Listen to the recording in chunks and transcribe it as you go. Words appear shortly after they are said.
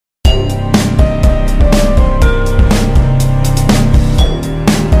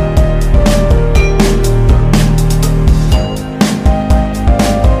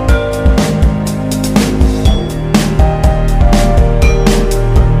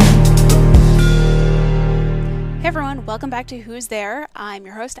Welcome back to Who's There. I'm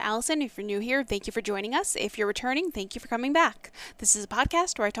your host, Allison. If you're new here, thank you for joining us. If you're returning, thank you for coming back. This is a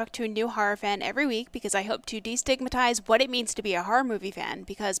podcast where I talk to a new horror fan every week because I hope to destigmatize what it means to be a horror movie fan,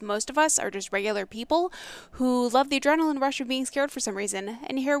 because most of us are just regular people who love the adrenaline rush of being scared for some reason,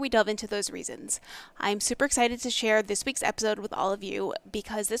 and here we delve into those reasons. I'm super excited to share this week's episode with all of you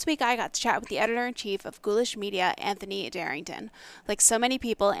because this week I got to chat with the editor-in-chief of Ghoulish Media, Anthony Derington. Like so many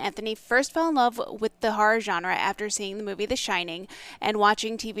people, Anthony first fell in love with the horror genre after seeing the movie The Shining and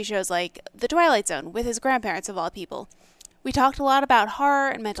watching TV shows like The Twilight Zone with his grandparents of all people. We talked a lot about horror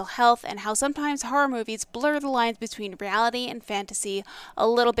and mental health and how sometimes horror movies blur the lines between reality and fantasy a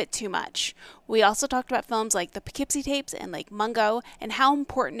little bit too much. We also talked about films like The Poughkeepsie Tapes and Lake Mungo and how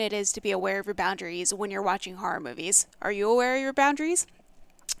important it is to be aware of your boundaries when you're watching horror movies. Are you aware of your boundaries?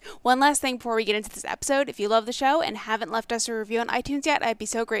 One last thing before we get into this episode. If you love the show and haven't left us a review on iTunes yet, I'd be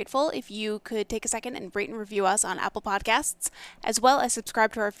so grateful if you could take a second and rate and review us on Apple Podcasts, as well as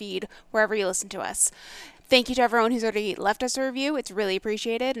subscribe to our feed wherever you listen to us. Thank you to everyone who's already left us a review. It's really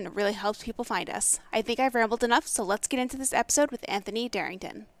appreciated and it really helps people find us. I think I've rambled enough, so let's get into this episode with Anthony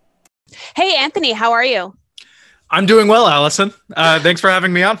Derington. Hey, Anthony, how are you? I'm doing well, Allison. Thanks for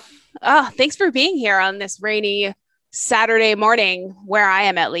having me on. Oh, thanks for being here on this rainy Saturday morning, where I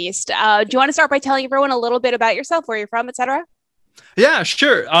am at least. Do you want to start by telling everyone a little bit about yourself, where you're from, etc.? Yeah,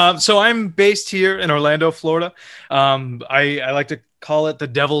 sure. So I'm based here in Orlando, Florida. I like to call it the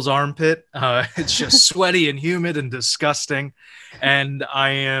devil's armpit. It's just sweaty and humid and disgusting. And I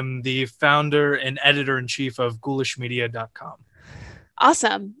am the founder and editor-in-chief of ghoulishmedia.com.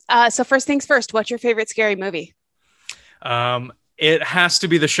 Awesome. So first things first, what's your favorite scary movie? It has to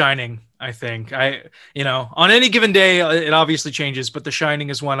be The Shining, I think. On any given day, it obviously changes, but The Shining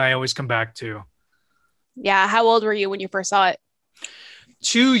is one I always come back to. Yeah. How old were you when you first saw it?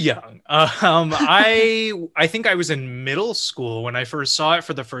 Too young. I think I was in middle school when I first saw it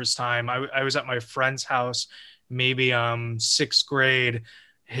for the first time. I was at my friend's house, maybe sixth grade.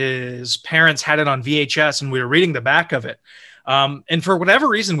 His parents had it on VHS and we were reading the back of it. And for whatever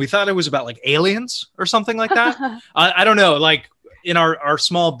reason, we thought it was about like aliens or something like that. I don't know, like in our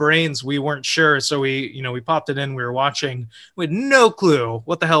small brains, we weren't sure. So we popped it in, we were watching, we had no clue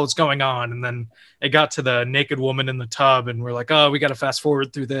what the hell was going on. And then it got to the naked woman in the tub and we're like, oh, we got to fast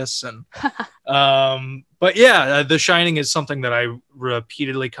forward through this. And, but yeah, The Shining is something that I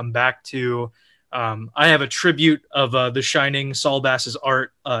repeatedly come back to. I have a tribute of The Shining, Saul Bass's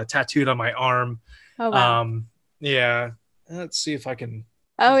art tattooed on my arm. Oh, wow. Yeah. Let's see if I can.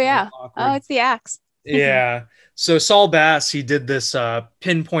 Oh, yeah. Oh, it's the axe. Yeah. So Saul Bass, he did this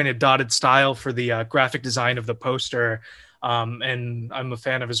pinpointed dotted style for the graphic design of the poster. And I'm a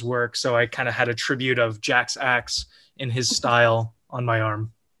fan of his work. So I kind of had a tribute of Jack's axe in his style on my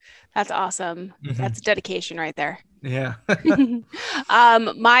arm. That's awesome. Mm-hmm. That's dedication right there. Yeah.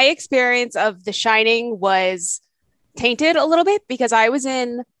 My experience of The Shining was tainted a little bit because I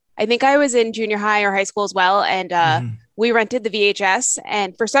think I was in junior high or high school as well. And we rented the VHS.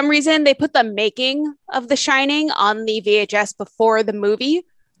 And for some reason, they put the making of The Shining on the VHS before the movie.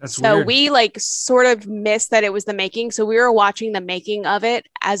 That's so weird. We sort of missed that it was the making. So we were watching the making of it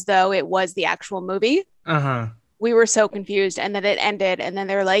as though it was the actual movie. Uh-huh. We were so confused. And then it ended. And then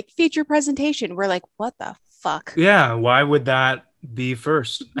they're like, feature presentation. We're like, what the fuck? Yeah. Why would that be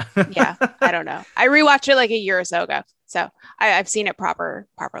first? Yeah. I don't know. I rewatched it like a year or so ago. So I've seen it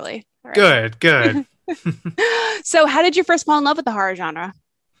properly. Right. Good. So how did you first fall in love with the horror genre?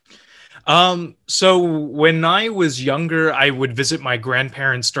 So when I was younger, I would visit my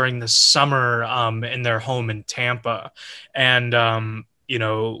grandparents during the summer in their home in Tampa. And,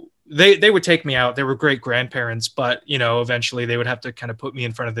 they would take me out. They were great grandparents, but, eventually they would have to kind of put me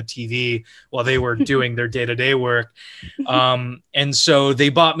in front of the TV while they were doing their day-to-day work. And so they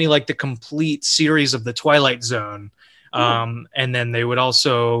bought me like the complete series of The Twilight Zone. And then they would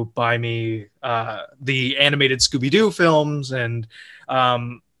also buy me the animated Scooby-Doo films. And,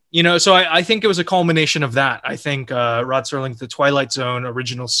 so I think it was a culmination of that. I think Rod Serling's The Twilight Zone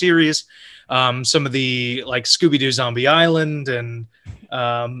original series, some of the like Scooby-Doo Zombie Island and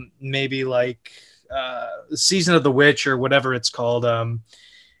maybe like Season of the Witch or whatever it's called. And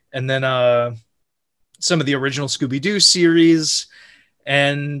then some of the original Scooby-Doo series.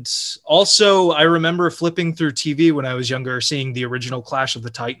 And also, I remember flipping through TV when I was younger, seeing the original Clash of the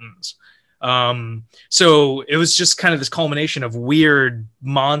Titans. So it was just kind of this culmination of weird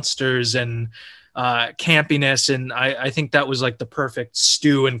monsters and campiness. And I think that was like the perfect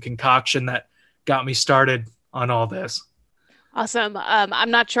stew and concoction that got me started on all this. Awesome.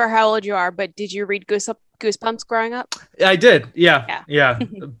 I'm not sure how old you are, but did you read Goosebumps growing up? I did. Yeah.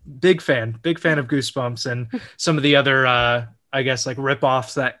 big fan of Goosebumps and some of the other, I guess, like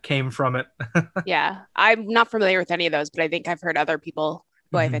rip-offs that came from it. Yeah, I'm not familiar with any of those, but I think I've heard other people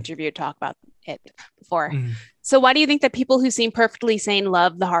who I've interviewed talk about it before. So why do you think that people who seem perfectly sane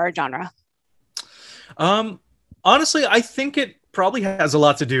love the horror genre? Honestly, I think it probably has a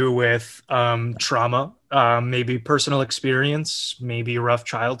lot to do with trauma, maybe personal experience, maybe rough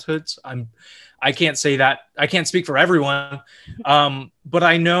childhoods. I can't say that. I can't speak for everyone. But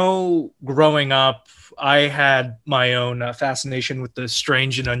I know growing up, I had my own fascination with the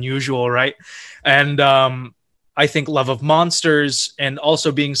strange and unusual, right? And I think love of monsters and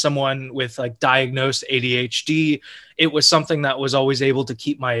also being someone with like diagnosed ADHD, it was something that was always able to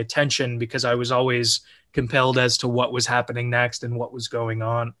keep my attention because I was always compelled as to what was happening next and what was going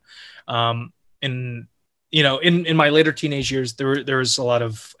on. And you know, in my later teenage years, there was a lot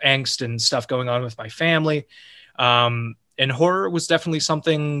of angst and stuff going on with my family. And horror was definitely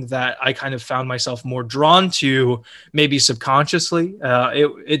something that I kind of found myself more drawn to, maybe subconsciously.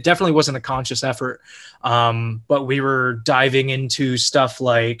 It definitely wasn't a conscious effort. But we were diving into stuff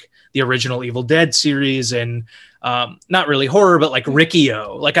like the original Evil Dead series and not really horror, but like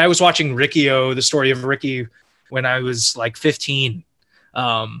Riccio. Like I was watching Riccio, the story of Ricky, when I was like 15,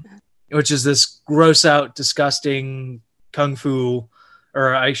 which is this gross out, disgusting kung fu,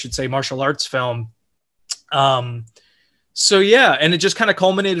 or I should say martial arts film. So yeah, and it just kind of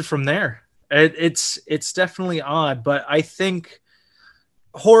culminated from there. It's definitely odd, but I think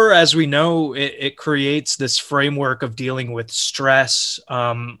horror, as we know, it creates this framework of dealing with stress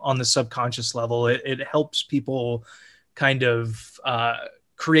on the subconscious level. It helps people kind of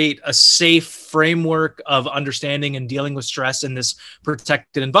create a safe framework of understanding and dealing with stress in this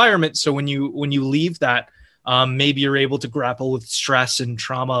protected environment. So when you leave that, maybe you're able to grapple with stress and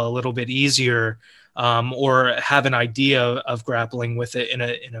trauma a little bit easier, or have an idea of grappling with it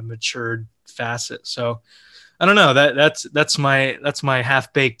in a matured facet. So I don't know, that's my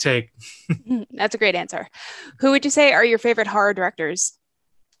half-baked take. That's a great answer. Who would you say are your favorite horror directors?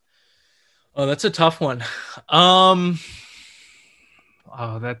 Oh, that's a tough one.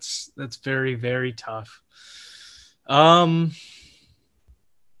 Oh, that's very, very tough. It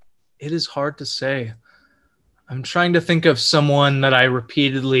is hard to say. I'm trying to think of someone that I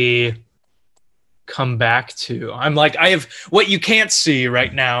repeatedly come back to. I'm like, I have what you can't see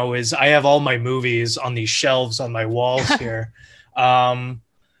right now is I have all my movies on these shelves on my walls here. I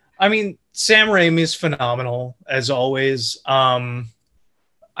mean, Sam Raimi is phenomenal as always.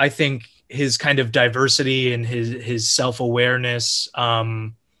 I think his kind of diversity and his self-awareness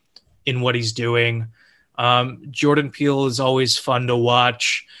in what he's doing. Jordan Peele is always fun to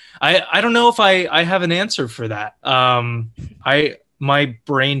watch. I don't know if I have an answer for that. My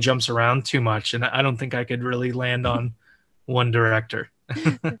brain jumps around too much, and I don't think I could really land on one director.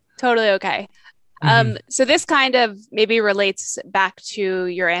 Totally okay. So this kind of maybe relates back to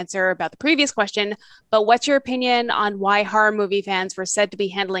your answer about the previous question, but what's your opinion on why horror movie fans were said to be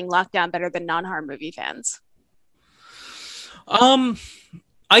handling lockdown better than non-horror movie fans?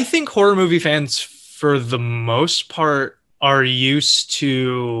 I think horror movie fans, for the most part, are used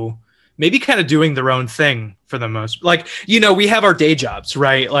to maybe kind of doing their own thing for the most, like, you know, we have our day jobs,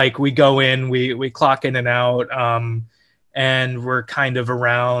 right? Like we go in, we clock in and out, and we're kind of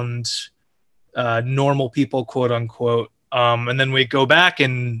around normal people, quote unquote. And then we go back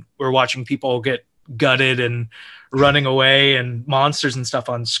and we're watching people get gutted and running away and monsters and stuff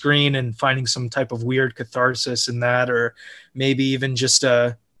on screen and finding some type of weird catharsis in that, or maybe even just,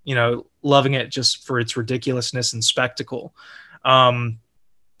 you know, loving it just for its ridiculousness and spectacle.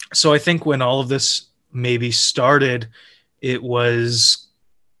 So I think when all of this maybe started, it was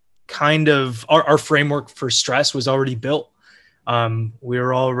kind of our framework for stress was already built. We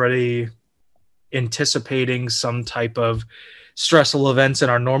were already anticipating some type of stressful events in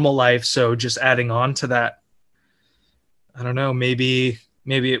our normal life. So just adding on to that, I don't know, maybe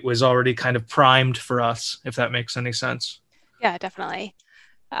it was already kind of primed for us, if that makes any sense. Yeah, definitely.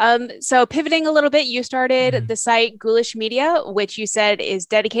 So pivoting a little bit, you started the site Ghoulish Media, which you said is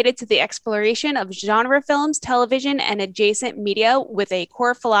dedicated to the exploration of genre films, television, and adjacent media with a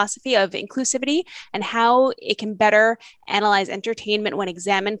core philosophy of inclusivity and how it can better analyze entertainment when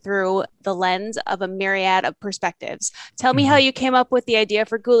examined through the lens of a myriad of perspectives. Tell me how you came up with the idea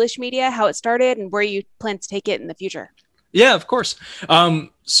for Ghoulish Media, how it started, and where you plan to take it in the future. Yeah, of course.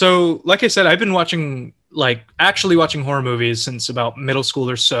 So like I said, I've been actually watching horror movies since about middle school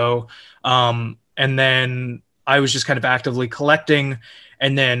or so. And then I was just kind of actively collecting.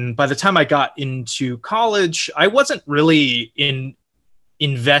 And then by the time I got into college, I wasn't really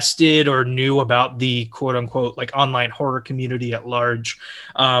invested or knew about the quote unquote like online horror community at large,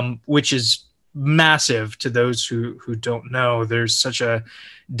 which is massive. To those who don't know, there's such a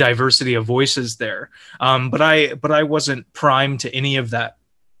diversity of voices there. But I wasn't primed to any of that.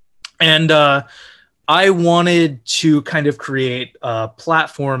 And I wanted to kind of create a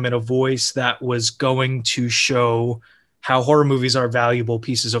platform and a voice that was going to show how horror movies are valuable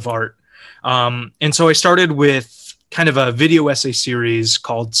pieces of art. And so I started with kind of a video essay series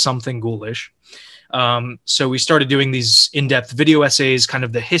called Something Ghoulish. So we started doing these in-depth video essays, kind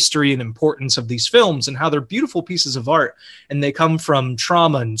of the history and importance of these films and how they're beautiful pieces of art. And they come from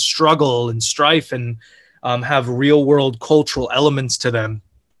trauma and struggle and strife and have real world cultural elements to them.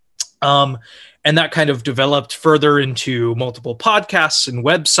 And that kind of developed further into multiple podcasts and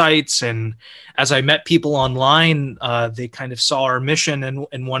websites. And as I met people online, they kind of saw our mission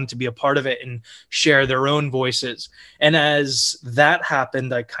and wanted to be a part of it and share their own voices. And as that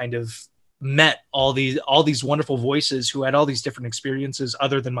happened, I kind of met all these wonderful voices who had all these different experiences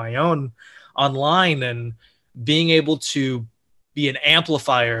other than my own online. And being able to be an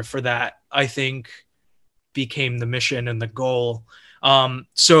amplifier for that, I think, became the mission and the goal.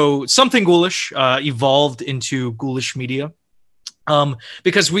 So Something Ghoulish evolved into Ghoulish Media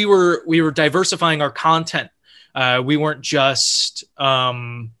because we were diversifying our content. We weren't just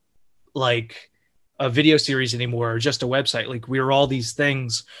like a video series anymore or just a website. Like we were all these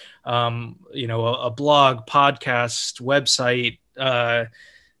things, a blog, podcast, website,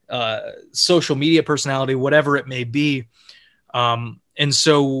 social media personality, whatever it may be. And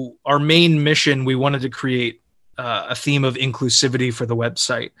so our main mission, we wanted to create a theme of inclusivity for the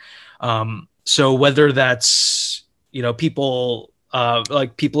website. So whether that's, people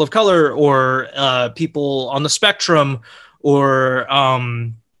like people of color or people on the spectrum or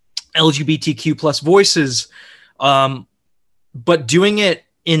LGBTQ plus voices, but doing it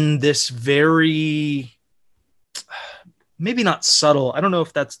in this very, maybe not subtle, I don't know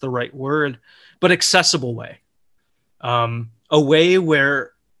if that's the right word, but accessible way. A way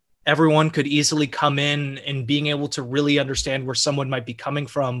where everyone could easily come in and being able to really understand where someone might be coming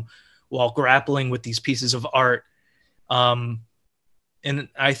from while grappling with these pieces of art. And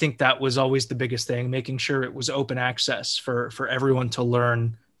I think that was always the biggest thing, making sure it was open access for everyone to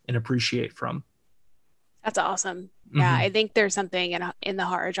learn and appreciate from. That's awesome. Yeah, I think there's something in the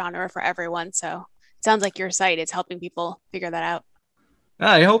horror genre for everyone. So it sounds like your site is helping people figure that out.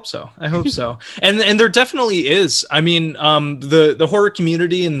 I hope so. And there definitely is. I mean, the horror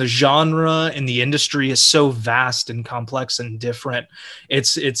community and the genre and the industry is so vast and complex and different.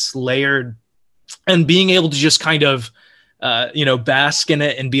 It's layered, and being able to just kind of, bask in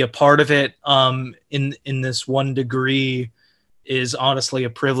it and be a part of it in this one degree is honestly a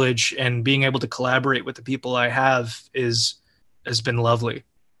privilege. And being able to collaborate with the people I have has been lovely.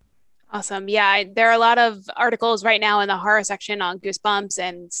 Awesome. Yeah, there are a lot of articles right now in the horror section on Goosebumps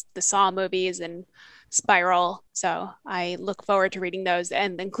and the Saw movies and Spiral. So I look forward to reading those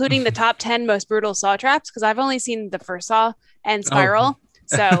and including the top 10 most brutal Saw traps, because I've only seen the first Saw and Spiral.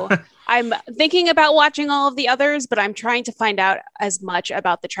 So I'm thinking about watching all of the others, but I'm trying to find out as much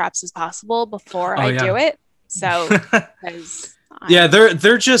about the traps as possible before I do it. So yeah,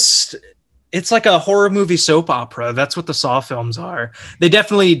 they're just... It's like a horror movie soap opera. That's what the Saw films are. They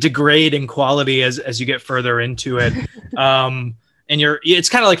definitely degrade in quality as you get further into it. And it's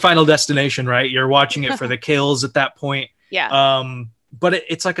kind of like Final Destination, right? You're watching it for the kills at that point. Yeah. But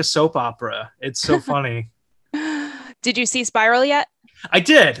it's like a soap opera. It's so funny. Did you see Spiral yet? I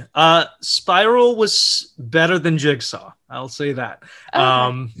did. Spiral was better than Jigsaw. I'll say that.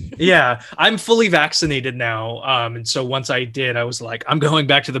 Okay. Yeah, I'm fully vaccinated now. And so once I did, I was like, I'm going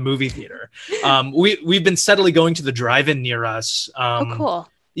back to the movie theater. We've been steadily going to the drive-in near us. Oh, cool.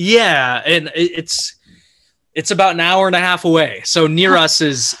 Yeah. And it's about an hour and a half away. So near us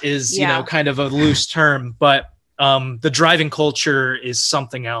is kind of a loose term, but the driving culture is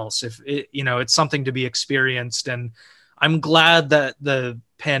something else. It's something to be experienced. And I'm glad that the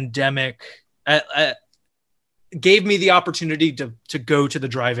pandemic gave me the opportunity to go to the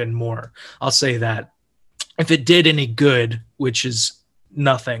drive-in more. I'll say that. If it did any good, which is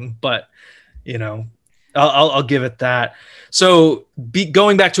nothing, but I'll give it that. So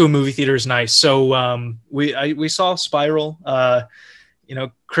going back to a movie theater is nice. So we saw Spiral.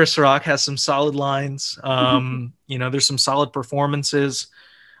 Chris Rock has some solid lines. There's some solid performances.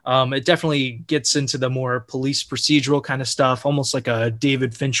 It definitely gets into the more police procedural kind of stuff, almost like a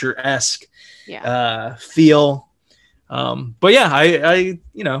David Fincher-esque feel. But yeah,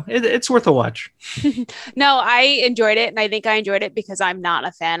 it's worth a watch. No, I enjoyed it. And I think I enjoyed it because I'm not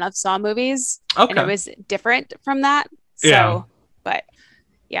a fan of Saw movies. Okay. And it was different from that. So, but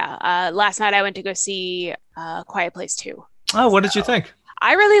Yeah. Last night I went to go see Quiet Place 2. Oh, what did you So think?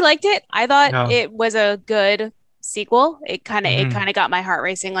 I really liked it. I thought Yeah. it was a good sequel. It hmm kind of got my heart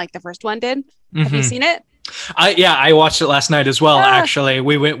racing like the first one did. Have you hmm seen it? I watched it last night as well. Ah, Actually,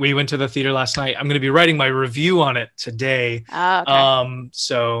 we went to the theater last night. I'm going to be writing my review on it today. okay.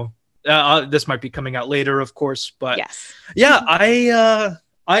 This might be coming out later, of course, but Yes. yeah,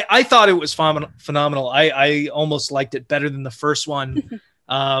 I thought it was phenomenal. I almost liked it better than the first one,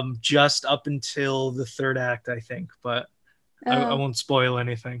 just up until the third act, I think. But I Oh, won't spoil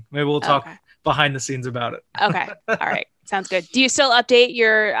anything. Maybe we'll talk okay. behind the scenes about it. Okay. All right. Sounds good. Do you still update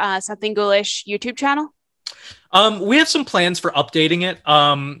your Something Ghoulish YouTube channel? We have some plans for updating it.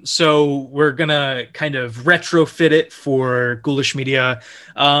 So we're gonna kind of retrofit it for Ghoulish Media.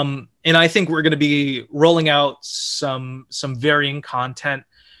 And I think we're gonna be rolling out some varying content.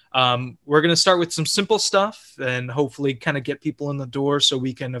 We're gonna start with some simple stuff and hopefully kind of get people in the door so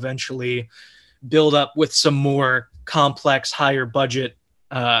we can eventually build up with some more complex, higher budget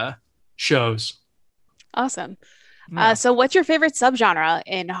shows. Awesome. Yeah. So what's your favorite subgenre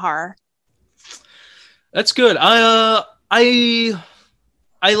in horror? That's good. I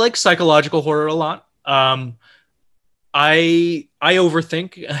like psychological horror a lot. I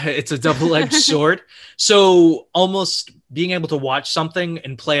overthink. It's a double-edged sword. So almost being able to watch something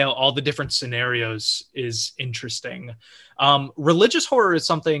and play out all the different scenarios is interesting. Religious horror is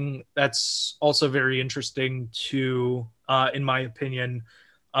something that's also very interesting too, in my opinion.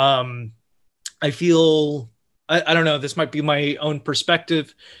 I feel I don't know. This might be my own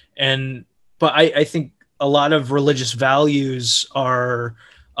perspective, but I think a lot of religious values are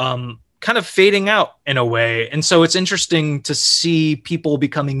kind of fading out in a way. And so it's interesting to see people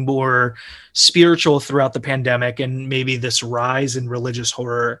becoming more spiritual throughout the pandemic and maybe this rise in religious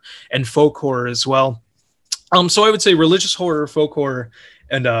horror and folk horror as well. So I would say religious horror, folk horror,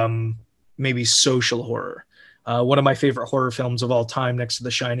 and maybe social horror. One of my favorite horror films of all time next to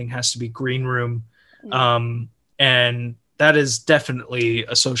The Shining has to be Green Room. And that is definitely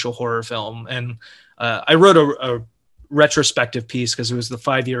a social horror film. And I wrote a retrospective piece because it was the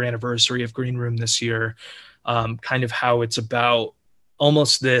 5-year anniversary of Green Room this year, kind of how it's about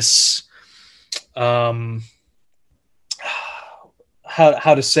almost this how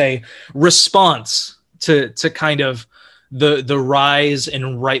to say response to kind of the rise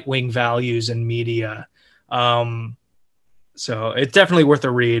in right-wing values in media. So it's definitely worth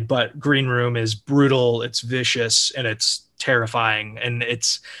a read, but Green Room is brutal, it's vicious, and it's terrifying, and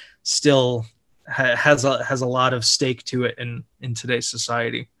it's still has a lot of stake to it in today's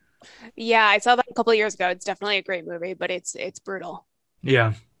society. Yeah, I saw that a couple of years ago. It's definitely a great movie, but it's brutal.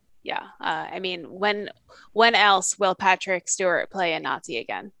 Yeah. Yeah. I mean, when else will Patrick Stewart play a Nazi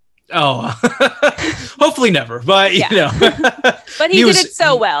again? Oh, hopefully never, but you know, but he did it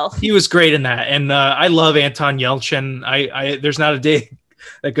so well. He was great in that, and I love Anton Yelchin. I there's not a day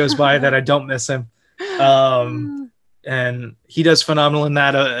that goes by that I don't miss him. And he does phenomenal in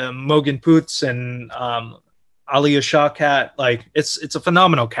that. Mogan Poots and Alia Shawkat, like it's a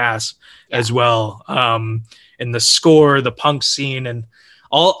phenomenal cast as well. And the score, the punk scene, and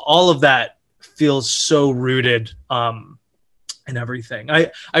all of that feels so rooted. And everything I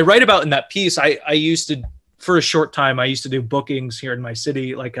write about in that piece. I used to, for a short time, I used to do bookings here in my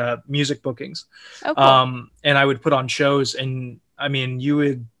city, like music bookings. Oh, cool. And I would put on shows, and I mean, you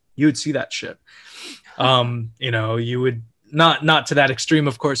would see that shit. You know, you would not to that extreme,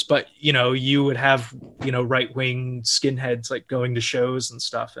 of course, but you know, you would have, you know, right-wing skinheads like going to shows and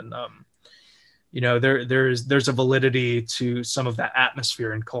stuff. And you know, there's a validity to some of that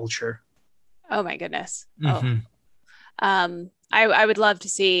atmosphere and culture. Oh my goodness. Mm-hmm. I would love to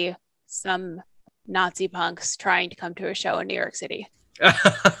see some Nazi punks trying to come to a show in New York City.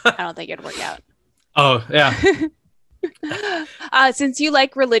 I don't think it'd work out. Oh, yeah. Since you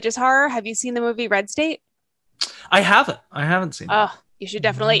like religious horror, have you seen the movie Red State? I haven't seen it. Oh, you should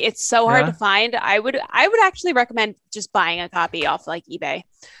definitely. It's so hard to find. I would actually recommend just buying a copy off like eBay.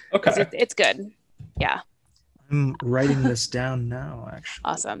 Okay. It's good. Yeah. I'm writing this down now, actually.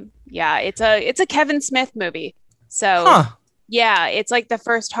 Awesome. Yeah, it's a Kevin Smith movie. So yeah, it's like the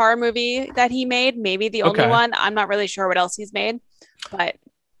first horror movie that he made, maybe the only one. I'm not really sure what else he's made, but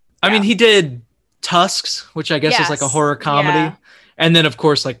I mean, he did Tusks, which I guess is like a horror comedy. Yeah. And then of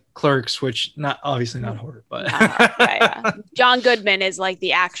course like Clerks, which obviously not horror, but John Goodman is like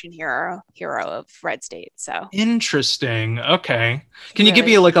the action hero of Red State. So interesting. Okay. Can you give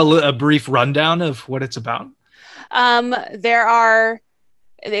me like a brief rundown of what it's about?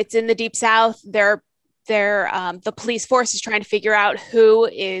 It's in the Deep South. The police force is trying to figure out who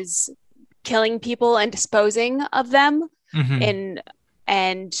is killing people and disposing of them in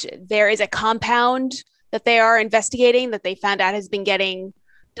and there is a compound that they are investigating that they found out has been getting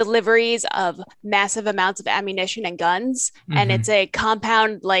deliveries of massive amounts of ammunition and guns. And it's a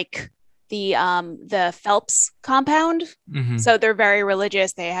compound like the Phelps compound. So they're very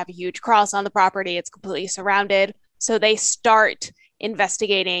religious. They have a huge cross on the property. It's completely surrounded. So they start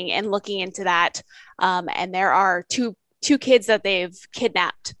investigating and looking into that. And there are two kids that they've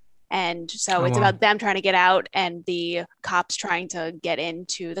kidnapped. And so it's about them trying to get out and the cops trying to get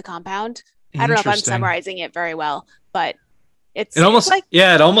into the compound. I don't know if I'm summarizing it very well, but it almost like,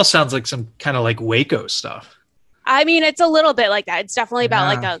 it almost sounds like some kind of like Waco stuff. I mean, it's a little bit like that. It's definitely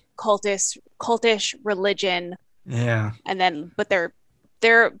about like a cultish religion. Yeah. And then, but they're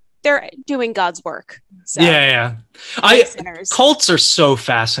doing God's work. So, cults are so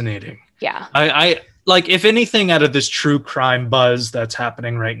fascinating. Yeah. I like, if anything out of this true crime buzz that's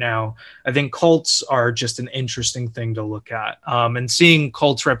happening right now, I think cults are just an interesting thing to look at. And seeing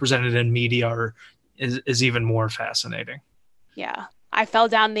cults represented in media is even more fascinating. Yeah. I fell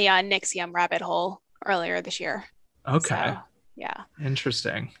down the NXIVM rabbit hole earlier this year. Okay. So, yeah.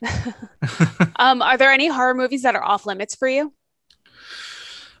 Interesting. Are there any horror movies that are off limits for you?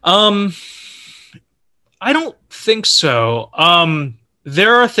 I don't think so.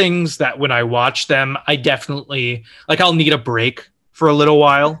 There are things that when I watch them, I definitely like, I'll need a break for a little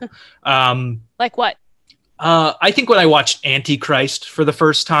while. Like what? I think when I watched Antichrist for the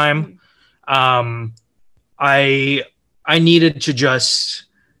first time, I needed to just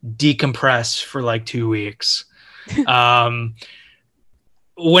decompress for like 2 weeks. When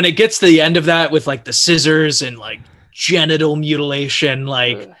it gets to the end of that with like the scissors and like genital mutilation,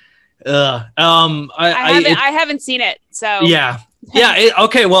 like, I haven't seen it. So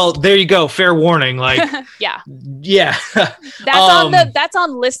okay. Well, there you go. Fair warning. Like, that's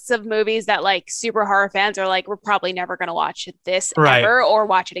on lists of movies that like super horror fans are like, we're probably never going to watch this ever or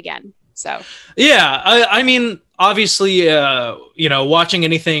watch it again. So, I mean, obviously, watching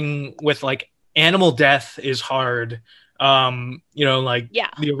anything with like animal death is hard. Like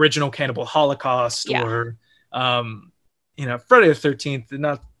the original Cannibal Holocaust or, Friday the 13th,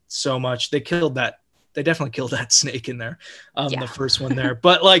 not so much. They definitely killed that snake in there. The first one there,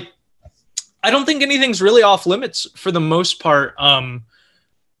 but like, I don't think anything's really off limits for the most part.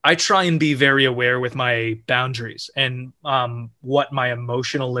 I try and be very aware with my boundaries and what my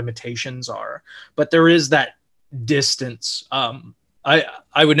emotional limitations are. But there is that distance. I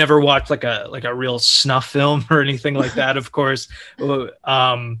would never watch like a real snuff film or anything like that, of course.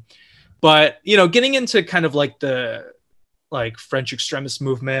 But getting into kind of like the like French extremist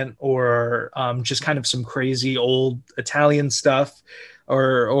movement or just kind of some crazy old Italian stuff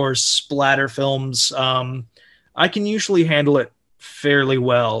or splatter films, I can usually handle it fairly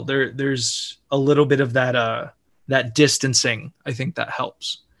well. There's a little bit of that distancing. I think that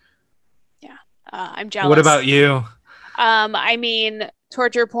helps. Yeah. I'm jealous. What about you? I mean,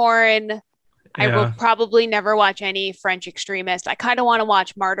 torture porn. I will probably never watch any French extremist. I kind of want to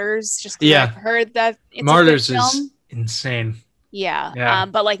watch Martyrs just because I've heard that it's Martyrs a good film. Is insane. Yeah.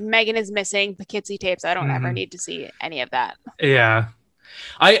 But like Megan is Missing, Poughkeepsie Tapes. I don't ever need to see any of that. Yeah.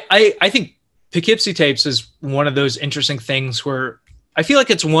 I think Poughkeepsie Tapes is one of those interesting things where I feel like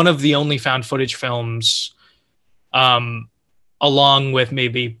it's one of the only found footage films, along with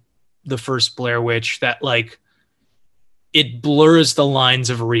maybe the first Blair Witch, that like it blurs the lines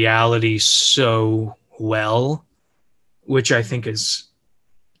of reality so well, which I think is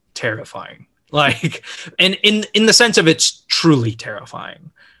terrifying. Like, and in the sense of it's truly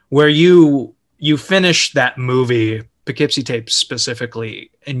terrifying, where you finish that movie, Poughkeepsie Tapes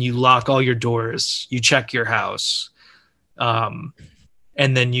specifically, and you lock all your doors, you check your house, and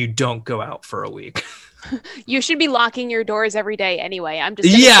then you don't go out for a week. You should be locking your doors every day anyway. I'm just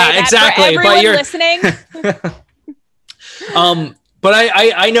say that exactly. For everyone listening. But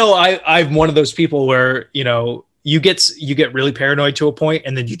I know I'm one of those people where you get really paranoid to a point,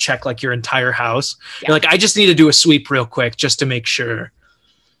 and then you check like your entire house. Yeah. You're like, I just need to do a sweep real quick just to make sure.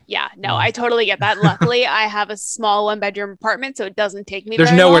 Yeah, no, I totally get that. Luckily, I have a small 1-bedroom apartment, so it doesn't take me.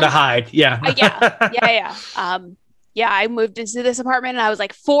 There's nowhere to hide. Yeah. I moved into this apartment and I was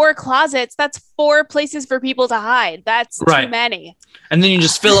like, 4 closets. That's 4 places for people to hide. That's too many. And then you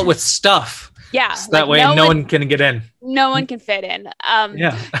just fill it with stuff. Yeah. So that way no one can get in. No one can fit in.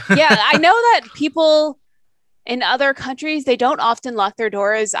 I know that people in other countries, they don't often lock their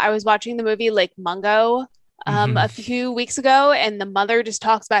doors. I was watching the movie like Mungo a few weeks ago, and the mother just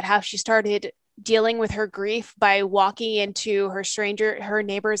talks about how she started dealing with her grief by walking into her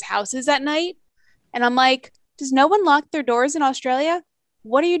neighbor's houses at night. And I'm like, does no one lock their doors in Australia?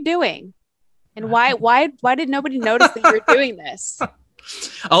 What are you doing? And why did nobody notice that you were doing this?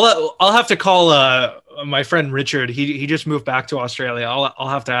 I'll have to call my friend Richard. He just moved back to Australia. I'll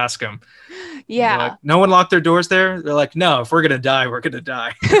have to ask him. Yeah. Like, no one locked their doors there. They're like, no, if we're gonna die, we're gonna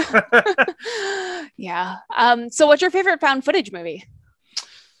die. Yeah. So what's your favorite found footage movie?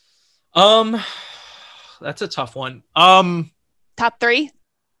 That's a tough one. Top 3?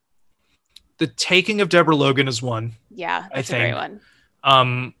 The Taking of Deborah Logan is one. Yeah, that's a great one.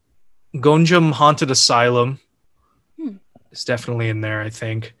 Gonjam Haunted Asylum is definitely in there, I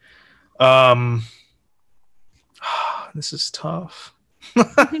think. This is tough.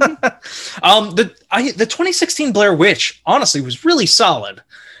 The 2016 Blair Witch honestly was really solid.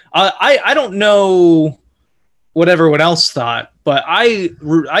 I don't know what everyone else thought, but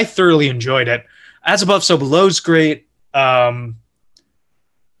I thoroughly enjoyed it. As Above, So Below is great.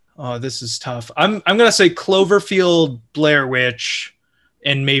 This is tough. I'm gonna say Cloverfield, Blair Witch,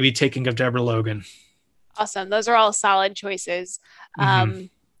 and maybe Taking of Deborah Logan. Awesome. Those are all solid choices.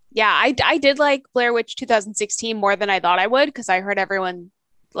 Yeah, I did like Blair Witch 2016 more than I thought I would, because I heard everyone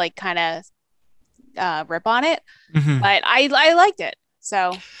like kind of rip on it, but I liked it.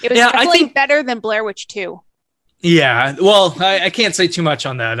 So it was definitely better than Blair Witch 2. Yeah, well, I can't say too much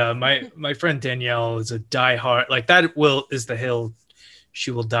on that. My friend Danielle is a diehard, like that is the hill she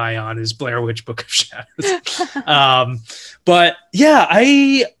will die on, is Blair Witch Book of Shadows. But yeah,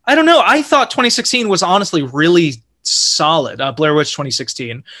 I don't know. I thought 2016 was honestly really solid. Blair Witch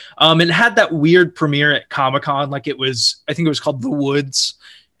 2016. It had that weird premiere at Comic-Con, like I think it was called The Woods,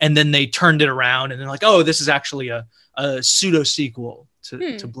 and then they turned it around and they're like, oh, this is actually a pseudo sequel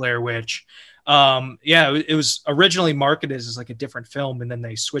to Blair Witch. It was originally marketed as like a different film, and then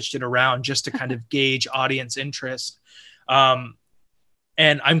they switched it around just to kind of gauge audience interest.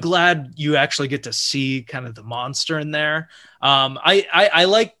 And I'm glad you actually get to see kind of the monster in there. I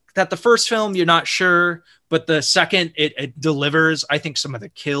like that the first film, you're not sure, but the second it delivers. I think some of the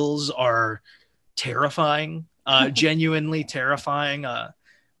kills are terrifying, genuinely terrifying. And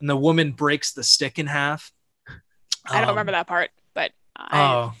the woman breaks the stick in half. I don't remember that part, but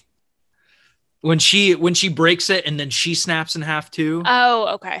when she breaks it and then she snaps in half too.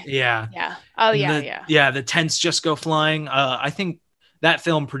 Oh, okay. Yeah. Yeah. Oh, yeah. Yeah. The tents just go flying. I think that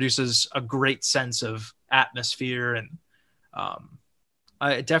film produces a great sense of atmosphere, and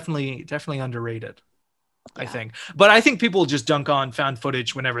definitely underrated. Yeah. I think, but I think people just dunk on found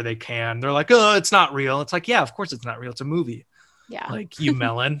footage whenever they can. They're like, oh, it's not real. It's like, yeah, of course it's not real. It's a movie. Yeah. Like, you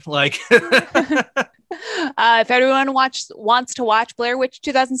melon. Like, if everyone wants to watch Blair Witch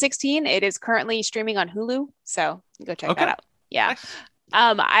 2016, it is currently streaming on Hulu. So go check that out. Yeah. Nice.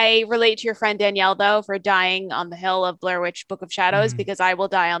 I relate to your friend Danielle, though, for dying on the hill of Blair Witch Book of Shadows, because I will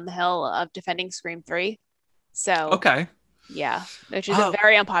die on the hill of defending Scream 3. So, okay. Yeah, which is a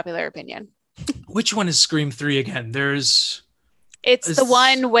very unpopular opinion. Which one is Scream 3 again? It's the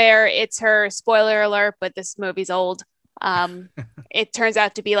one where it's her, spoiler alert, but this movie's old. It turns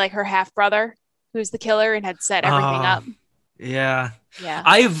out to be like her half brother who's the killer and had set everything up. Yeah. Yeah.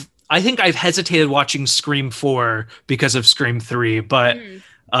 I think I've hesitated watching Scream 4 because of Scream 3, but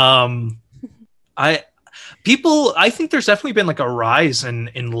I think there's definitely been like a rise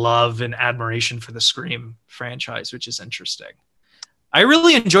in love and admiration for the Scream franchise, which is interesting. I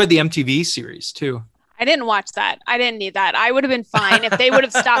really enjoyed the MTV series too. I didn't watch that. I didn't need that. I would have been fine if they would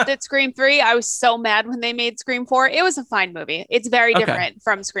have stopped at Scream 3. I was so mad when they made Scream 4. It was a fine movie. It's very different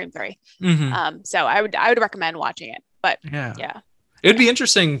from Scream 3. So I would recommend watching it. But yeah. It'd be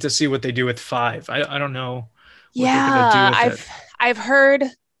interesting to see what they do with 5. I don't know what they're gonna do with it. I've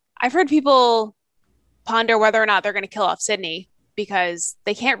heard people ponder whether or not they're going to kill off Sydney, because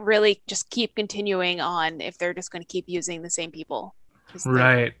they can't really just keep continuing on if they're just going to keep using the same people.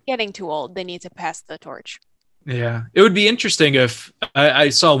 Right. Getting too old. They need to pass the torch. Yeah. It would be interesting if I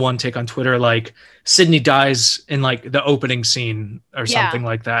saw one take on Twitter, like Sydney dies in like the opening scene or something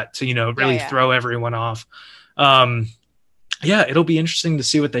like that to, really throw everyone off. It'll be interesting to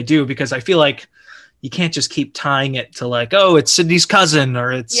see what they do, because I feel like you can't just keep tying it to like, oh, it's Sydney's cousin,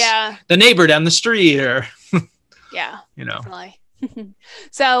 or it's the neighbor down the street, or definitely.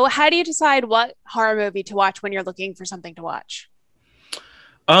 So how do you decide what horror movie to watch when you're looking for something to watch?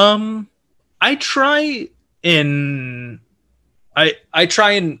 I try and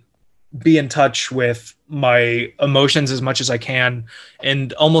be in touch with my emotions as much as I can,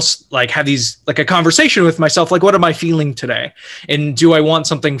 and almost like have these like a conversation with myself, like, what am I feeling today? And do I want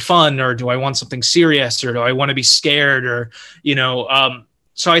something fun, or do I want something serious, or do I want to be scared, or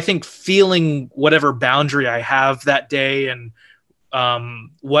so I think feeling whatever boundary I have that day, and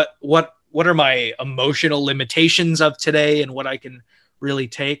what are my emotional limitations of today, and what I can really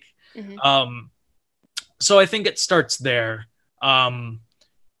take. So I think it starts there.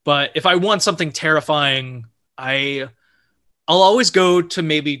 But if I want something terrifying, I'll always go to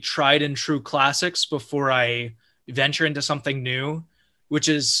maybe tried and true classics before I venture into something new, which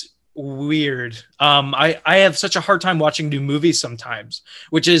is weird. I have such a hard time watching new movies sometimes,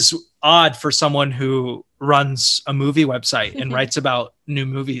 which is odd for someone who runs a movie website and writes about new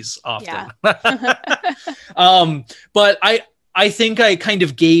movies often. But I think I kind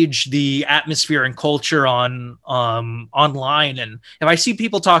of gauge the atmosphere and culture on online, and if I see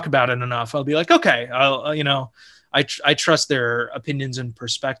people talk about it enough, I'll be like, okay, I trust their opinions and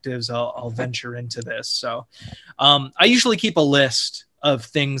perspectives. I'll venture into this. So I usually keep a list of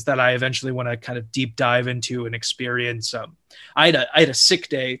things that I eventually want to kind of deep dive into and experience. I had a sick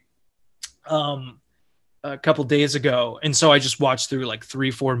day a couple days ago, and so I just watched through like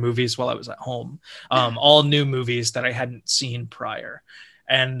 3-4 movies while I was at home, all new movies that I hadn't seen prior,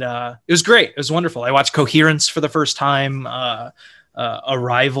 and it was great. It was wonderful. I watched Coherence for the first time,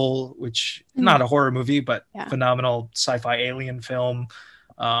 Arrival, which not a horror movie, but phenomenal sci-fi alien film.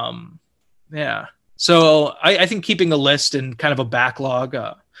 So I think keeping a list and kind of a backlog,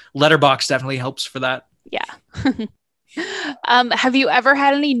 Letterboxd definitely helps for that. Yeah. Have you ever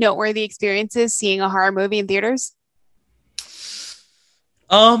had any noteworthy experiences seeing a horror movie in theaters?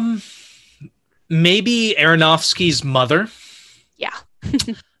 Maybe Aronofsky's Mother. Yeah.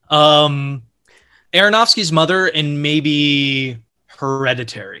 Aronofsky's Mother and maybe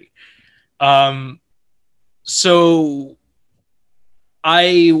Hereditary. So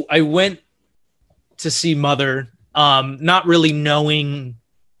I went to see Mother, not really knowing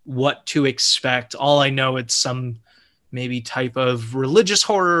what to expect. All I know, it's some maybe type of religious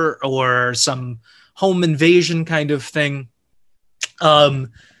horror or some home invasion kind of thing. The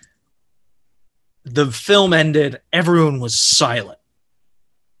film ended, everyone was silent,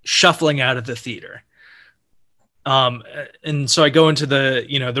 shuffling out of the theater. And so I go into the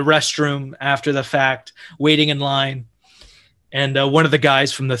restroom after the fact, waiting in line. And one of the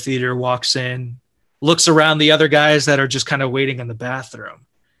guys from the theater walks in, looks around the other guys that are just kind of waiting in the bathroom.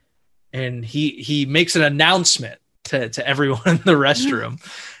 And he makes an announcement to everyone in the restroom.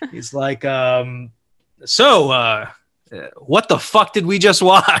 He's like, what the fuck did we just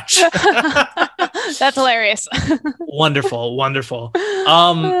watch? That's hilarious. Wonderful.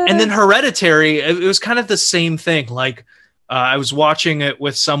 And then Hereditary, it was kind of the same thing. Like, I was watching it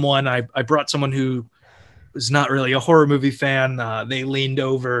with someone. I brought someone who was not really a horror movie fan. They leaned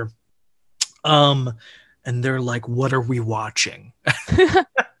over, and they're like, "What are we watching?"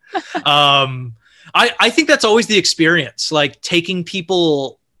 I think that's always the experience, like taking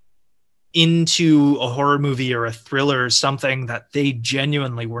people into a horror movie or a thriller or something that they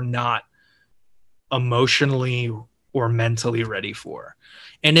genuinely were not emotionally or mentally ready for.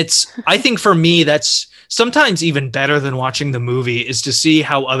 And I think for me, that's sometimes even better than watching the movie, is to see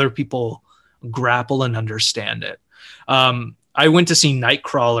how other people grapple and understand it. I went to see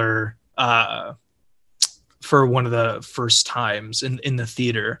Nightcrawler for one of the first times in the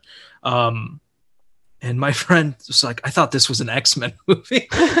theater. And my friend was like, I thought this was an X-Men movie.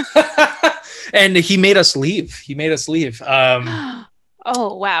 And he made us leave.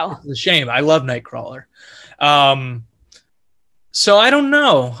 Oh, wow. It's a shame. I love Nightcrawler. So I don't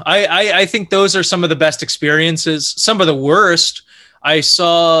know. I think those are some of the best experiences. Some of the worst.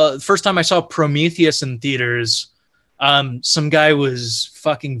 First time I saw Prometheus in theaters, some guy was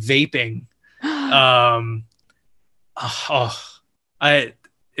fucking vaping.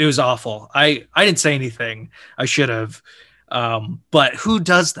 It was awful. I didn't say anything. I should have. But who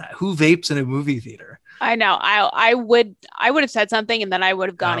does that? Who vapes in a movie theater? I know. I would have said something, and then I would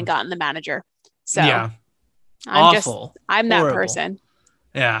have gone and gotten the manager. So yeah, I'm awful. I'm that horrible person.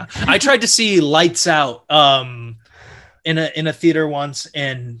 Yeah, I tried to see Lights Out in a theater once,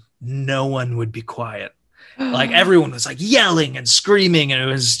 and no one would be quiet. Like everyone was like yelling and screaming, and it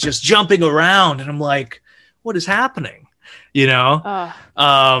was just jumping around, and I'm like, what is happening?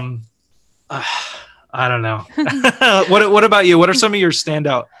 I don't know. What about you? What are some of your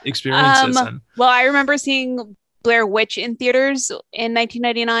standout experiences? Well, I remember seeing Blair Witch in theaters in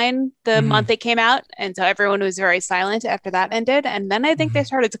 1999, the month it came out. And so everyone was very silent after that ended. And then I think they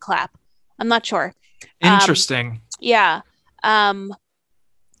started to clap. I'm not sure. Interesting. Yeah. When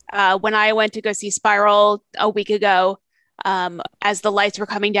I went to go see Spiral a week ago, as the lights were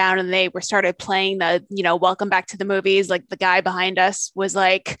coming down and they started playing the, welcome back to the movies, like the guy behind us was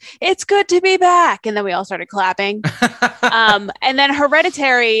like, it's good to be back. And then we all started clapping. And then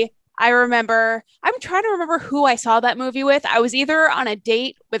Hereditary, I'm trying to remember who I saw that movie with. I was either on a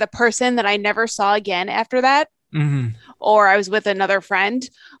date with a person that I never saw again after that, or I was with another friend.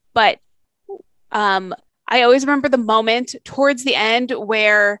 But I I always remember the moment towards the end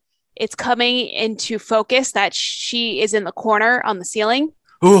where it's coming into focus that she is in the corner on the ceiling.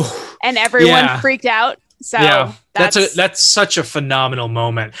 Ooh, and everyone yeah. freaked out. So yeah, that's such a phenomenal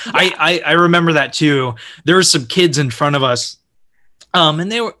moment. Yeah. I remember that too. There were some kids in front of us,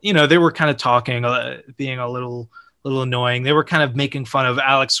 and they were kind of talking, being a little annoying. They were kind of making fun of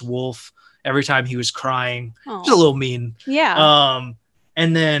Alex Wolff every time he was crying. Oh. Just a little mean. Yeah.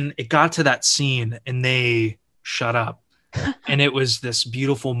 And then it got to that scene, and they shut up. And it was this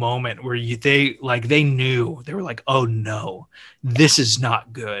beautiful moment where they knew. They were like, oh no, this is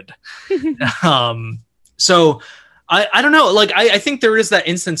not good. So I don't know, like I think there is that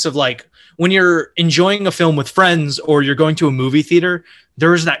instance of like when you're enjoying a film with friends or you're going to a movie theater,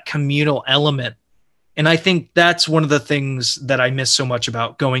 there is that communal element. And I think that's one of the things that I miss so much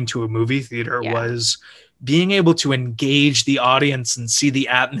about going to a movie theater was being able to engage the audience and see the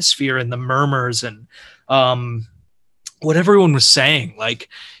atmosphere and the murmurs and what everyone was saying, like,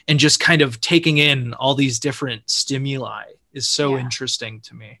 and just kind of taking in all these different stimuli is so interesting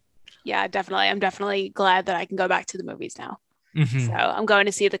to me. Yeah, definitely. I'm definitely glad that I can go back to the movies now. Mm-hmm. So I'm going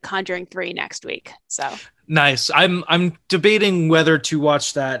to see The Conjuring 3 next week. So nice. I'm debating whether to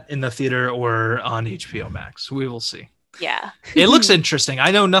watch that in the theater or on HBO Max. We will see. Yeah. It looks interesting.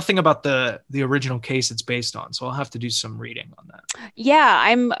 I know nothing about the original case it's based on, so I'll have to do some reading on that. Yeah,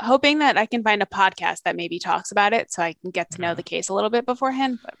 I'm hoping that I can find a podcast that maybe talks about it so I can get to know the case a little bit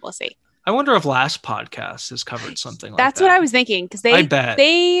beforehand, but we'll see. I wonder if last podcast has covered something like that. That's what I was thinking, because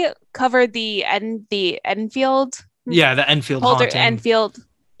they covered the Enfield. Yeah, the Enfield haunting. Enfield,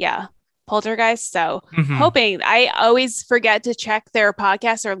 poltergeist. So hoping. I always forget to check their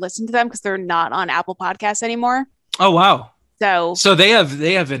podcasts or listen to them because they're not on Apple Podcasts anymore. Oh wow. So they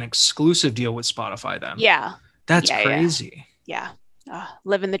have an exclusive deal with Spotify then. Yeah. That's crazy. Yeah.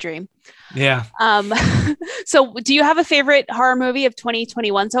 Living the dream. Yeah. So do you have a favorite horror movie of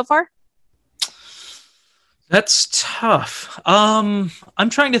 2021 so far? That's tough. I'm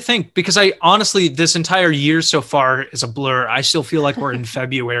trying to think because I honestly, this entire year so far is a blur. I still feel like we're in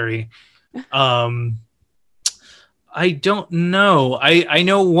February. I don't know. I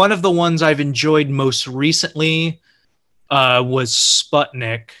know one of the ones I've enjoyed most recently was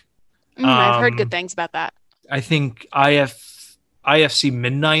Sputnik. I've heard good things about that. I think IFC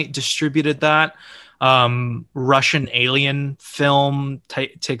Midnight distributed that. Russian alien film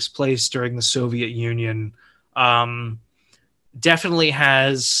takes place during the Soviet Union. Definitely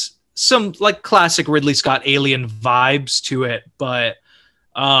has some like classic Ridley Scott alien vibes to it, but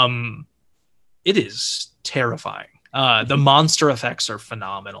it is terrifying. The monster effects are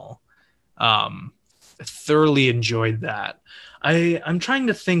phenomenal. Thoroughly enjoyed that. I'm trying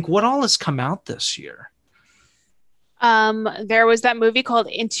to think what all has come out this year. There was that movie called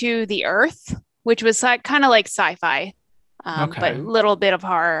Into the Earth, which was kind of like sci-fi, but a little bit of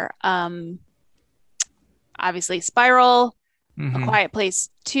horror. Obviously Spiral, A Quiet Place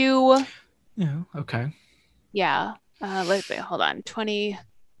 2. Yeah, okay. Yeah. Hold on.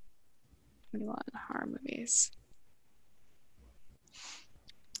 2021 horror movies.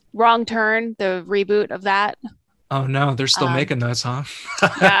 Wrong Turn, the reboot of that. Oh no, they're still making those, huh?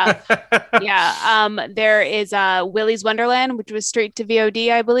 Yeah. There is Willy's Wonderland, which was straight to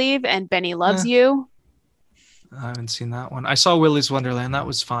VOD, I believe, and Benny Loves You. I haven't seen that one. I saw Willy's Wonderland. That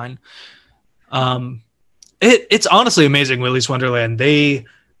was fine. It's honestly amazing, Willy's Wonderland.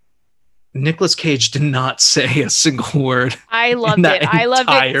 Nicolas Cage did not say a single word. I loved it. I loved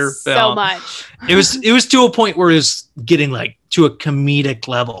it so much. It was to a point where it was getting like to a comedic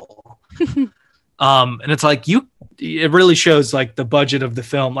level. And it's like it really shows like the budget of the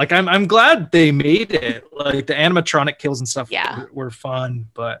film. Like I'm glad they made it. Like the animatronic kills and stuff were fun,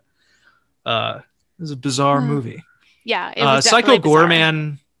 but it was a bizarre movie. Yeah, it was Psycho bizarre.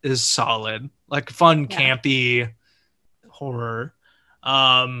 Goreman is solid. Like fun, campy horror.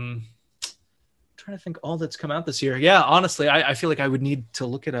 Trying to think all that's come out this year. Yeah, honestly, I feel like I would need to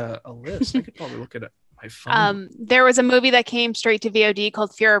look at a list. I could probably look at my phone. There was a movie that came straight to VOD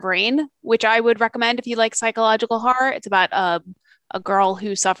called Fear of Rain, which I would recommend if you like psychological horror. It's about a girl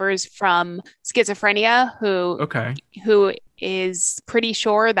who suffers from schizophrenia who is pretty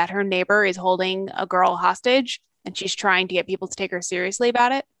sure that her neighbor is holding a girl hostage, and she's trying to get people to take her seriously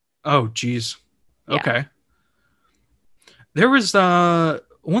about it. Oh, geez. Okay. There was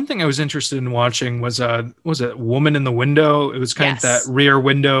one thing I was interested in watching was it Woman in the Window? It was kind of that Rear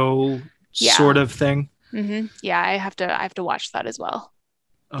Window sort of thing. Mm-hmm. Yeah, I have to watch that as well.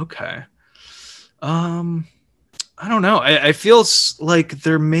 Okay. I don't know. I feel like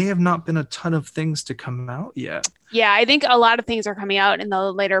there may have not been a ton of things to come out yet. Yeah, I think a lot of things are coming out in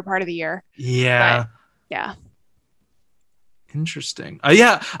the later part of the year. Yeah. Yeah. Interesting.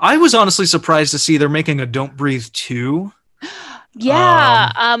 Yeah, I was honestly surprised to see they're making a Don't Breathe 2.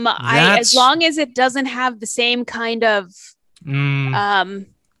 Yeah. I as That's long as it doesn't have the same kind of um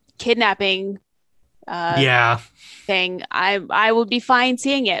kidnapping yeah. thing, I will be fine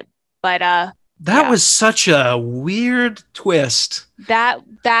seeing it. But That yeah, was such a weird twist.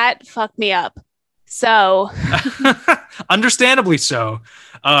 that fucked me up. So Understandably so.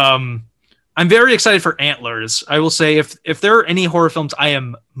 Um, I'm very excited for Antlers. I will say if there are any horror films I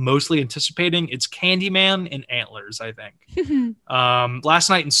am mostly anticipating, it's Candyman and Antlers, I think. Last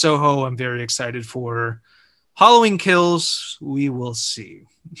Night in Soho, I'm very excited for. Halloween Kills, we will see.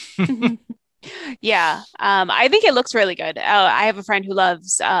 yeah, I think it looks really good. I have a friend who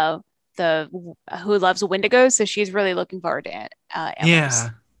loves the who loves Wendigo, so she's really looking forward to Antlers. Yeah.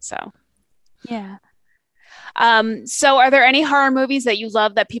 So yeah. So are there any horror movies that you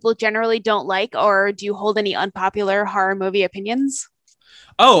love that people generally don't like, or do you hold any unpopular horror movie opinions?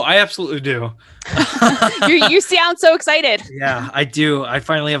 Oh, I absolutely do. You sound so excited. Yeah, I do. I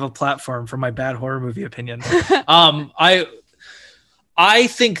finally have a platform for my bad horror movie opinions. I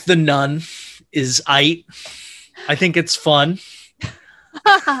think The Nun is I think it's fun.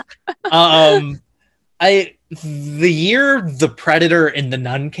 The year The Predator and The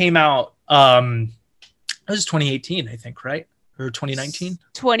Nun came out, it was 2018, I think, right? Or 2019?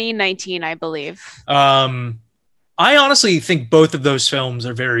 2019, I believe. I honestly think both of those films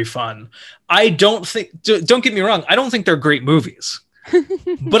are very fun. I don't get me wrong, I don't think they're great movies,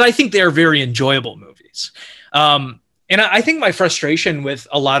 but I think they are very enjoyable movies. And I think my frustration with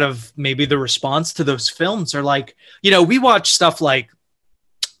a lot of maybe the response to those films are like, we watch stuff like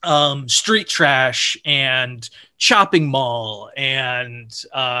Street Trash and Chopping Mall and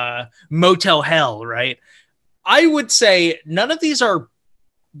Motel Hell, right? I would say none of these are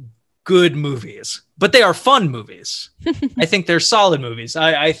good movies, but they are fun movies. I think they're solid movies.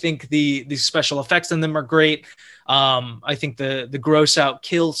 I think the special effects in them are great. I think the gross out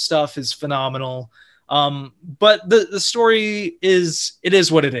kill stuff is phenomenal. But the story is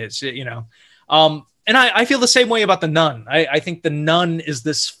what it is, and I feel the same way about The Nun. I think The Nun is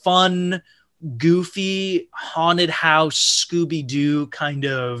this fun, goofy, haunted house, Scooby-Doo kind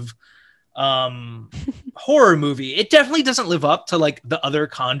of horror movie. It definitely doesn't live up to like the other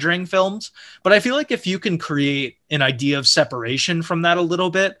Conjuring films, but I feel like if you can create an idea of separation from that a little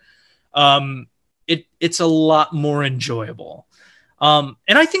bit, it's a lot more enjoyable. And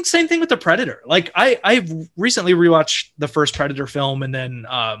I think same thing with The Predator. Like I've recently rewatched the first Predator film and then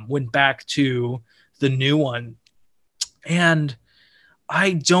went back to the new one, and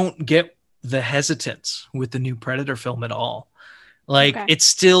I don't get the hesitance with the new Predator film at all. Like It's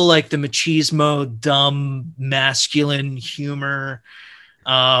still like the machismo, dumb, masculine humor.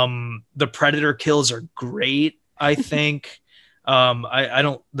 The Predator kills are great, I think. I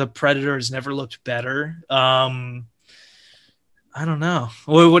don't. The Predator has never looked better. I don't know.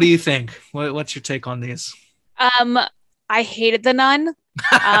 What do you think? What's your take on these? I hated The Nun.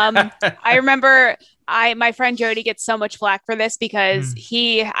 I remember my friend Jody gets so much flack for this because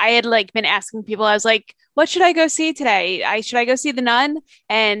I had like been asking people, I was like, what should I go see today? Should I go see The Nun?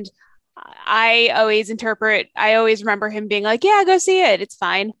 And I always remember him being like, yeah, go see it. It's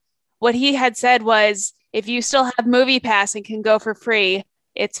fine. What he had said was, if you still have Movie Pass and can go for free,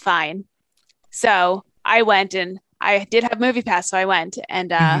 it's fine. So I went, and I did have Movie Pass. So I went,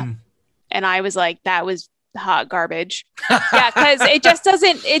 and I was like, that was hot garbage. Yeah, because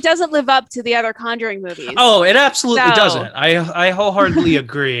it doesn't live up to the other Conjuring movies. Oh, it absolutely doesn't. I wholeheartedly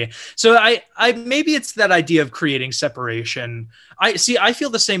agree. So I maybe it's that idea of creating separation. I feel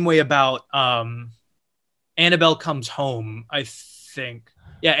the same way about Annabelle Comes Home, I think.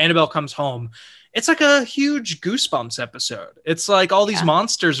 Yeah, Annabelle Comes Home. It's like a huge Goosebumps episode. It's like all these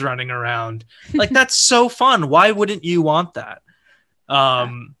monsters running around. Like that's so fun. Why wouldn't you want that?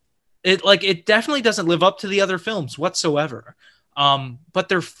 It definitely doesn't live up to the other films whatsoever. But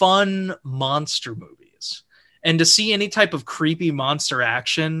they're fun monster movies. And to see any type of creepy monster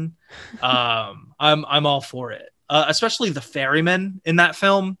action, I'm all for it. Especially the ferryman in that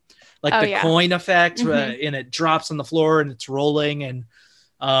film, like coin effect, and it drops on the floor and it's rolling. And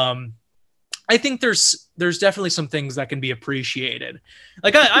I think there's definitely some things that can be appreciated.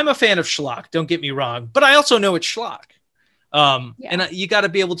 Like I'm a fan of schlock, don't get me wrong, but I also know it's schlock. And you got to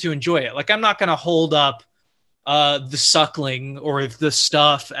be able to enjoy it. Like I'm not going to hold up The Suckling or The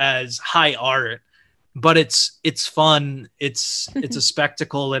Stuff as high art, but it's fun. It's a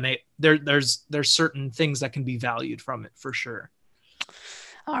spectacle, and there's certain things that can be valued from it for sure.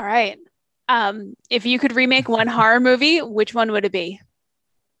 All right. If you could remake one horror movie, which one would it be?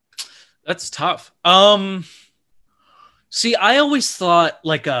 That's tough. See, I always thought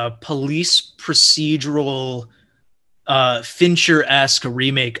like a police procedural Fincher-esque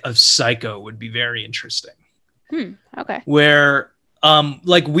remake of Psycho would be very interesting. Okay. Where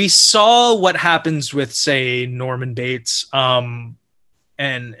like we saw what happens with, say, Norman Bates, and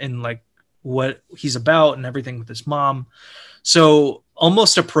like what he's about and everything with his mom. So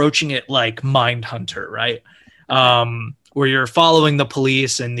almost approaching it like Mindhunter, right? Where you're following the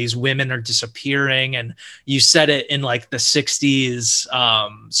police and these women are disappearing, and you set it in like the 60s.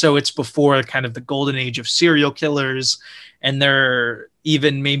 So it's before kind of the golden age of serial killers, and they're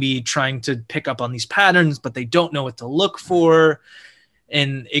even maybe trying to pick up on these patterns, but they don't know what to look for.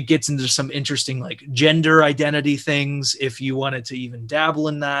 And it gets into some interesting like gender identity things if you wanted to even dabble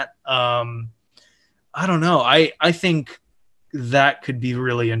in that. I don't know. I think that could be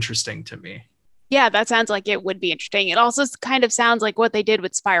really interesting to me. Yeah, that sounds like it would be interesting. It also kind of sounds like what they did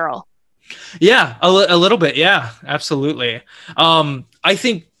with Spiral. Yeah, a little bit. Yeah, absolutely. I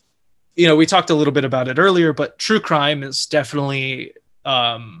think, we talked a little bit about it earlier, but true crime is definitely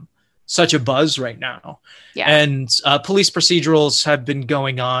such a buzz right now. Yeah. And police procedurals have been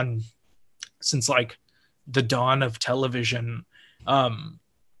going on since like the dawn of television.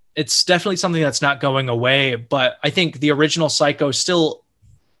 It's definitely something that's not going away, but I think the original Psycho still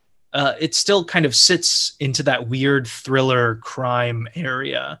it still kind of sits into that weird thriller crime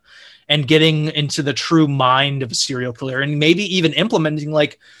area, and getting into the true mind of a serial killer, and maybe even implementing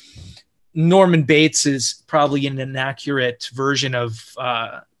like Norman Bates is probably an inaccurate version of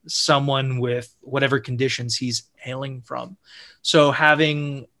someone with whatever conditions he's hailing from. So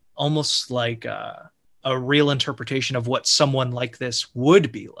having almost like a real interpretation of what someone like this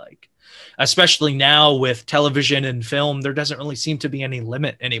would be like, especially now with television and film, there doesn't really seem to be any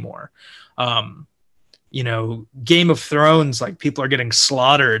limit anymore. Game of Thrones, like people are getting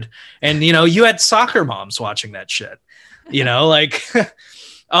slaughtered, and you had soccer moms watching that shit. Like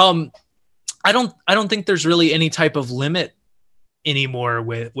I don't think there's really any type of limit anymore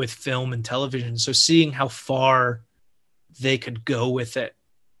with film and television. So seeing how far they could go with it,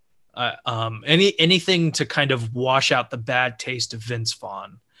 anything to kind of wash out the bad taste of Vince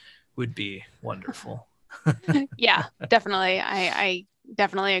Vaughn would be wonderful. Yeah, definitely. I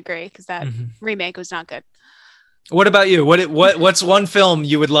definitely agree, because that remake was not good. What about you? What's one film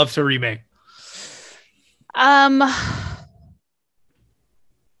you would love to remake?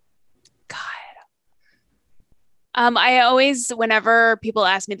 I always, whenever people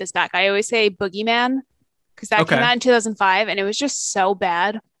ask me this back, I always say Boogeyman, because that came out in 2005 and it was just so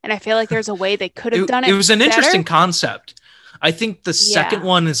bad. And I feel like there's a way they could have done it. It was an better. Interesting concept. I think the second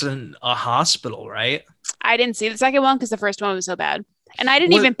one is in a hospital, right? I didn't see the second one because the first one was so bad. And I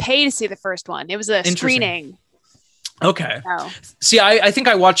didn't even pay to see the first one. It was a screening. Okay. So. See, I think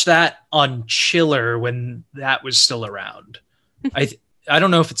I watched that on Chiller when that was still around. I don't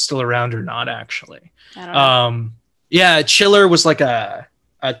know if it's still around or not, actually. I don't know. Yeah, Chiller was like a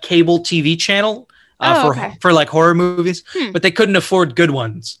cable TV channel for like horror movies, but they couldn't afford good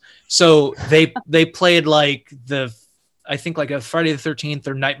ones. So they played like I think like a Friday the 13th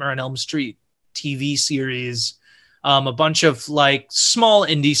or Nightmare on Elm Street TV series, a bunch of like small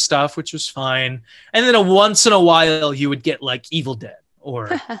indie stuff, which was fine. And then once in a while you would get like Evil Dead or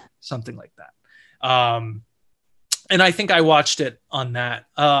something like that. And I think I watched it on that.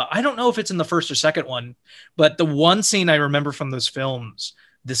 I don't know if it's in the first or second one, but the one scene I remember from those films,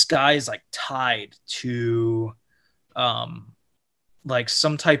 this guy is like tied to like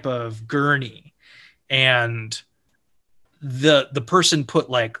some type of gurney, and the person put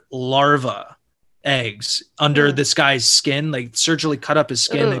like larva eggs under this guy's skin. They surgically cut up his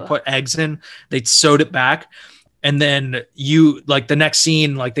skin. They put eggs in, they sewed it back. And then you like the next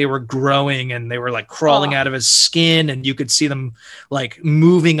scene, like they were growing and they were like crawling out of his skin, and you could see them like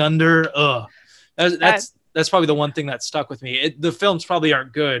moving under. That's probably the one thing that stuck with me. The films probably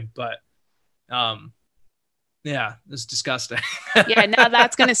aren't good, but yeah, it's disgusting. Yeah, no,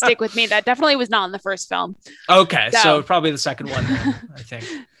 that's going to stick with me. That definitely was not in the first film. Okay, so probably the second one, I think.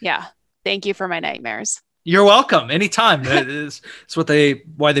 Yeah, thank you for my nightmares. You're welcome. Anytime. It's why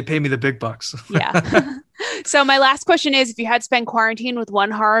they pay me the big bucks. Yeah. So my last question is, if you had to spend quarantine with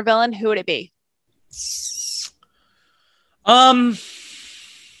one horror villain, who would it be?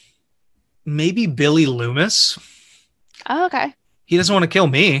 Maybe Billy Loomis. Oh, okay. He doesn't want to kill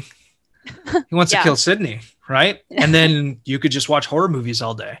me. He wants to kill Sydney, right? And then you could just watch horror movies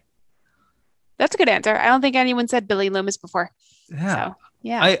all day. That's a good answer. I don't think anyone said Billy Loomis before. Yeah. So,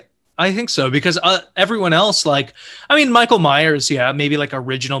 yeah. I think so, because everyone else, like, I mean, Michael Myers, maybe like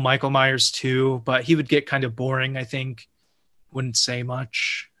original Michael Myers too, but he would get kind of boring, I think. Wouldn't say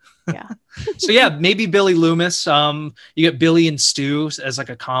much. Yeah. So yeah, maybe Billy Loomis. You get Billy and Stu as like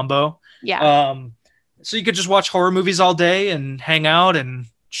a combo. Yeah. So you could just watch horror movies all day and hang out and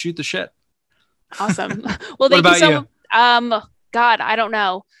shoot the shit. Awesome. Well, What thank you about so you? much. God, I don't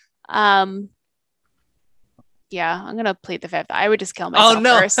know. Yeah, I'm gonna plead the fifth. I would just kill Oh myself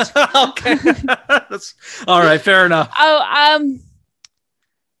no. first. Okay. That's all right. Fair enough. Oh,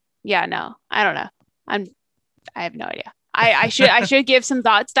 yeah, no, I don't know. I have no idea. I should give some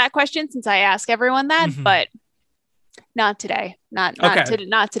thoughts to that question since I ask everyone that, Mhm. but not today. Not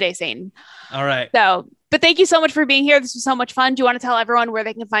today, Satan. All right. So, but thank you so much for being here. This was so much fun. Do you want to tell everyone where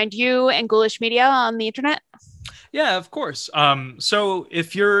they can find you and Ghoulish Media on the internet? Yeah, of course. So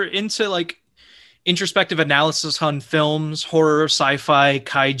if you're into like introspective analysis on films, horror, sci-fi,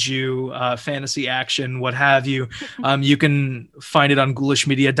 kaiju, fantasy action, what have you, you can find it on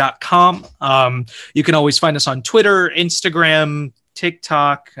ghoulishmedia.com. You can always find us on Twitter, Instagram,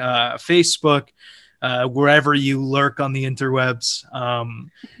 TikTok, Facebook, wherever you lurk on the interwebs.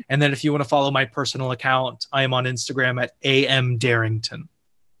 And then if you want to follow my personal account, I am on Instagram at @amderington.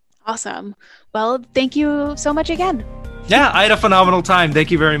 Awesome. Well, thank you so much again. Yeah, I had a phenomenal time.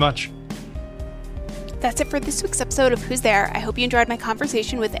 Thank you very much. That's it for this week's episode of Who's There. I hope you enjoyed my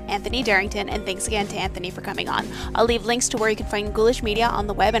conversation with Anthony Derington, and thanks again to Anthony for coming on. I'll leave links to where you can find Ghoulish Media on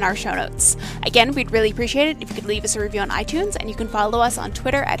the web in our show notes. Again, we'd really appreciate it if you could leave us a review on iTunes, and you can follow us on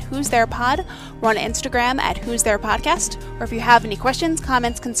Twitter at Who's There Pod. We're on Instagram at Who's There Podcast. Or if you have any questions,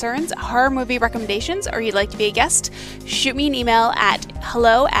 comments, concerns, horror movie recommendations, or you'd like to be a guest, shoot me an email at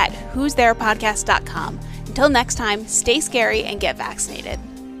hello@whostherepodcast.com. Until next time, stay scary and get vaccinated.